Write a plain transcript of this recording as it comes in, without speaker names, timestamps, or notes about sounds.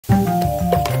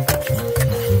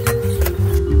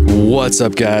What's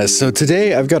up, guys? So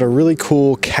today I've got a really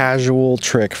cool casual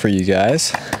trick for you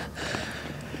guys.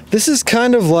 This is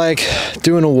kind of like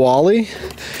doing a wally.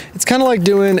 It's kind of like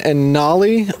doing a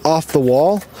nollie off the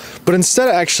wall, but instead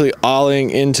of actually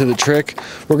ollieing into the trick,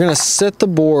 we're gonna set the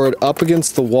board up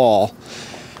against the wall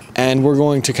and we're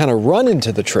going to kind of run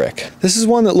into the trick. This is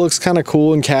one that looks kind of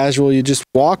cool and casual. You just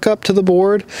walk up to the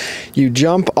board, you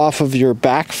jump off of your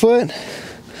back foot,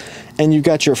 and you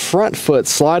got your front foot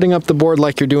sliding up the board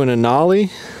like you're doing a nollie.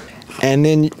 And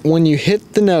then when you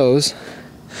hit the nose,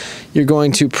 you're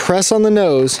going to press on the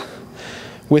nose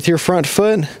with your front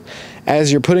foot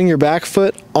as you're putting your back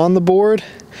foot on the board,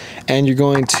 and you're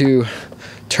going to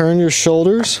turn your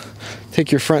shoulders,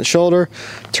 take your front shoulder,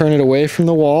 turn it away from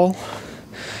the wall,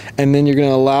 and then you're going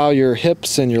to allow your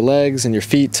hips and your legs and your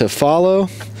feet to follow,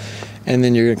 and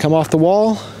then you're going to come off the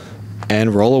wall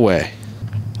and roll away.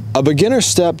 A beginner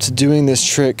step to doing this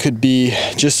trick could be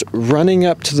just running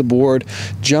up to the board,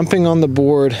 jumping on the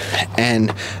board,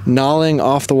 and nollieing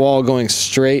off the wall, going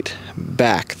straight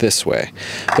back this way.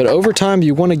 But over time,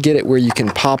 you want to get it where you can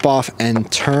pop off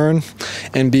and turn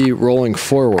and be rolling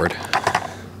forward.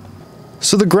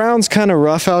 So the ground's kind of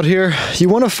rough out here. You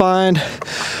want to find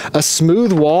a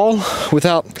smooth wall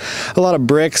without a lot of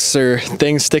bricks or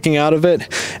things sticking out of it,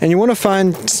 and you want to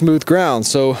find smooth ground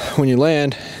so when you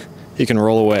land, you can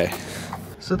roll away.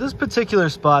 So this particular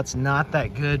spot's not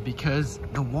that good because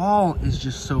the wall is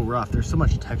just so rough. There's so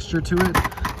much texture to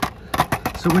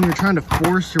it. So when you're trying to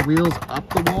force your wheels up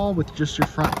the wall with just your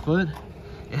front foot,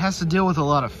 it has to deal with a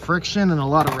lot of friction and a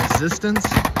lot of resistance.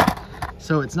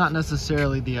 So it's not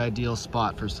necessarily the ideal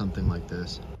spot for something like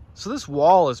this. So this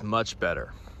wall is much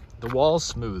better. The wall's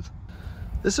smooth.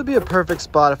 This would be a perfect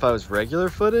spot if I was regular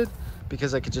footed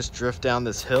because I could just drift down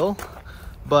this hill,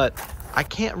 but I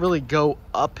can't really go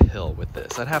uphill with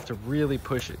this. I'd have to really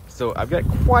push it. So I've got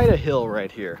quite a hill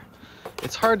right here.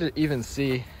 It's hard to even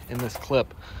see in this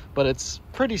clip, but it's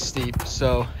pretty steep,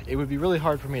 so it would be really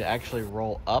hard for me to actually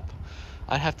roll up.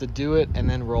 I'd have to do it and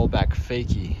then roll back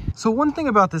fakie. So one thing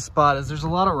about this spot is there's a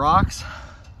lot of rocks.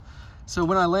 So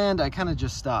when I land, I kind of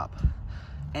just stop.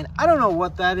 And I don't know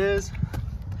what that is.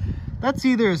 That's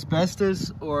either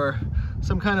asbestos or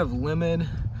some kind of lemon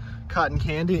cotton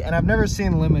candy, and I've never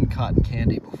seen lemon cotton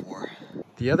candy before.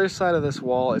 The other side of this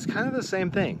wall is kind of the same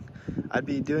thing. I'd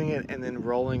be doing it and then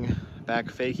rolling back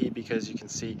fakie because you can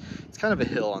see it's kind of a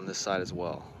hill on this side as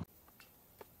well.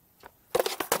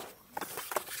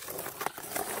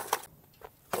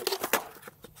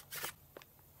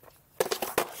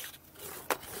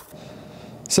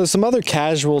 So some other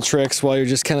casual tricks while you're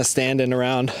just kind of standing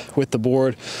around with the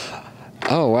board.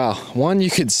 Oh wow, one, you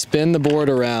could spin the board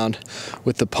around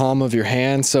with the palm of your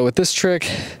hand. So with this trick,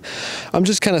 I'm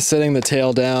just kind of setting the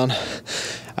tail down.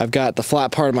 I've got the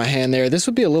flat part of my hand there. This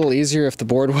would be a little easier if the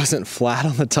board wasn't flat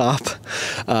on the top,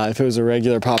 if it was a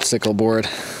regular popsicle board.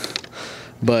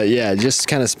 But yeah, just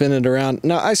kind of spin it around.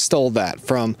 Now, I stole that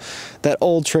from that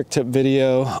old trick tip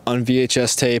video on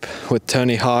VHS tape with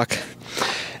Tony Hawk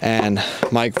and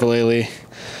Mike Vallely,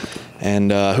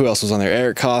 and who else was on there?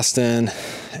 Eric Costin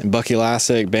and Bucky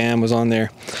Lassick. Bam was on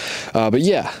there. But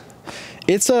yeah,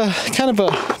 it's a kind of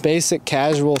a basic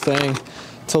casual thing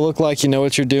to look like you know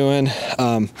what you're doing.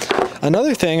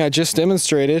 Another thing I just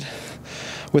demonstrated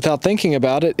without thinking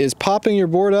about it is popping your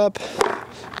board up,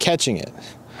 catching it.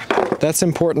 That's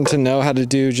important to know how to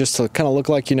do, just to kind of look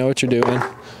like you know what you're doing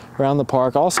around the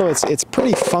park. Also, it's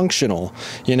pretty functional.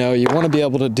 You know, you want to be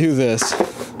able to do this.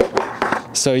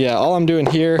 So yeah, all I'm doing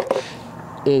here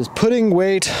is putting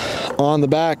weight on the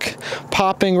back,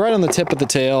 popping right on the tip of the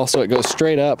tail so it goes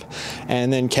straight up,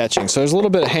 and then catching. So there's a little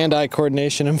bit of hand-eye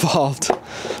coordination involved,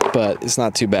 but it's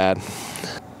not too bad.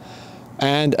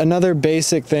 And another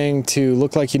basic thing to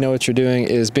look like you know what you're doing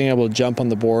is being able to jump on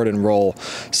the board and roll.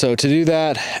 So to do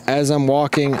that, as I'm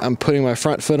walking, I'm putting my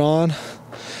front foot on,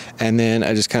 and then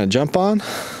I just kind of jump on.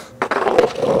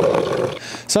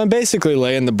 So I'm basically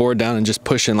laying the board down and just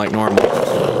pushing like normal.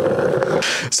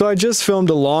 So I just filmed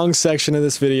a long section of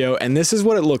this video, and this is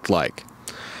what it looked like.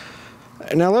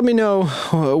 Now let me know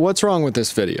what's wrong with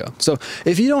this video. So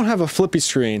if you don't have a flippy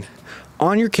screen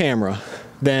on your camera,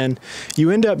 then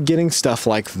you end up getting stuff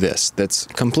like this that's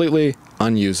completely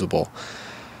unusable.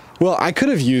 Well, I could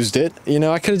have used it, you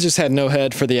know, I could have just had no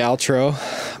head for the outro,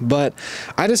 but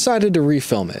I decided to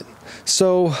refilm it.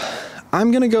 So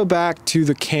I'm gonna go back to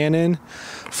the Canon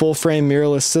full frame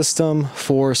mirrorless system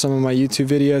for some of my YouTube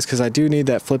videos because I do need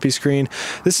that flippy screen.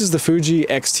 This is the Fuji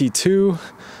X-T2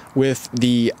 with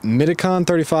the Midicon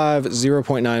 35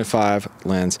 0.95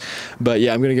 lens. But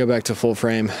yeah, I'm gonna go back to full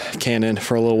frame Canon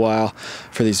for a little while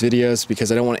for these videos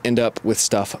because I don't want to end up with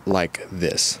stuff like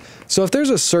this. So if there's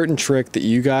a certain trick that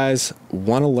you guys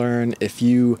want to learn, if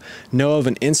you know of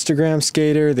an Instagram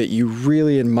skater that you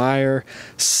really admire,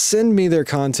 send me their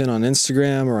content on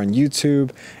Instagram or on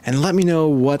YouTube and let me know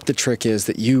what the trick is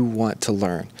that you want to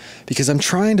learn. Because I'm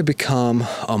trying to become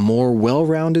a more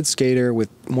well-rounded skater with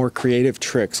more creative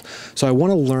tricks. So I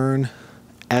want to learn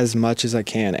as much as I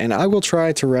can, and I will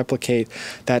try to replicate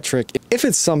that trick if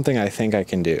it's something I think I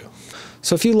can do.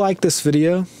 So if you like this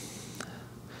video,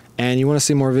 and you want to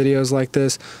see more videos like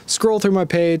this, scroll through my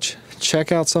page,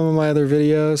 check out some of my other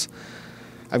videos.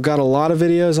 I've got a lot of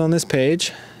videos on this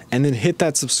page, and then hit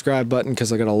that subscribe button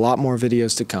because I got a lot more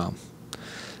videos to come.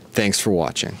 Thanks for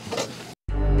watching.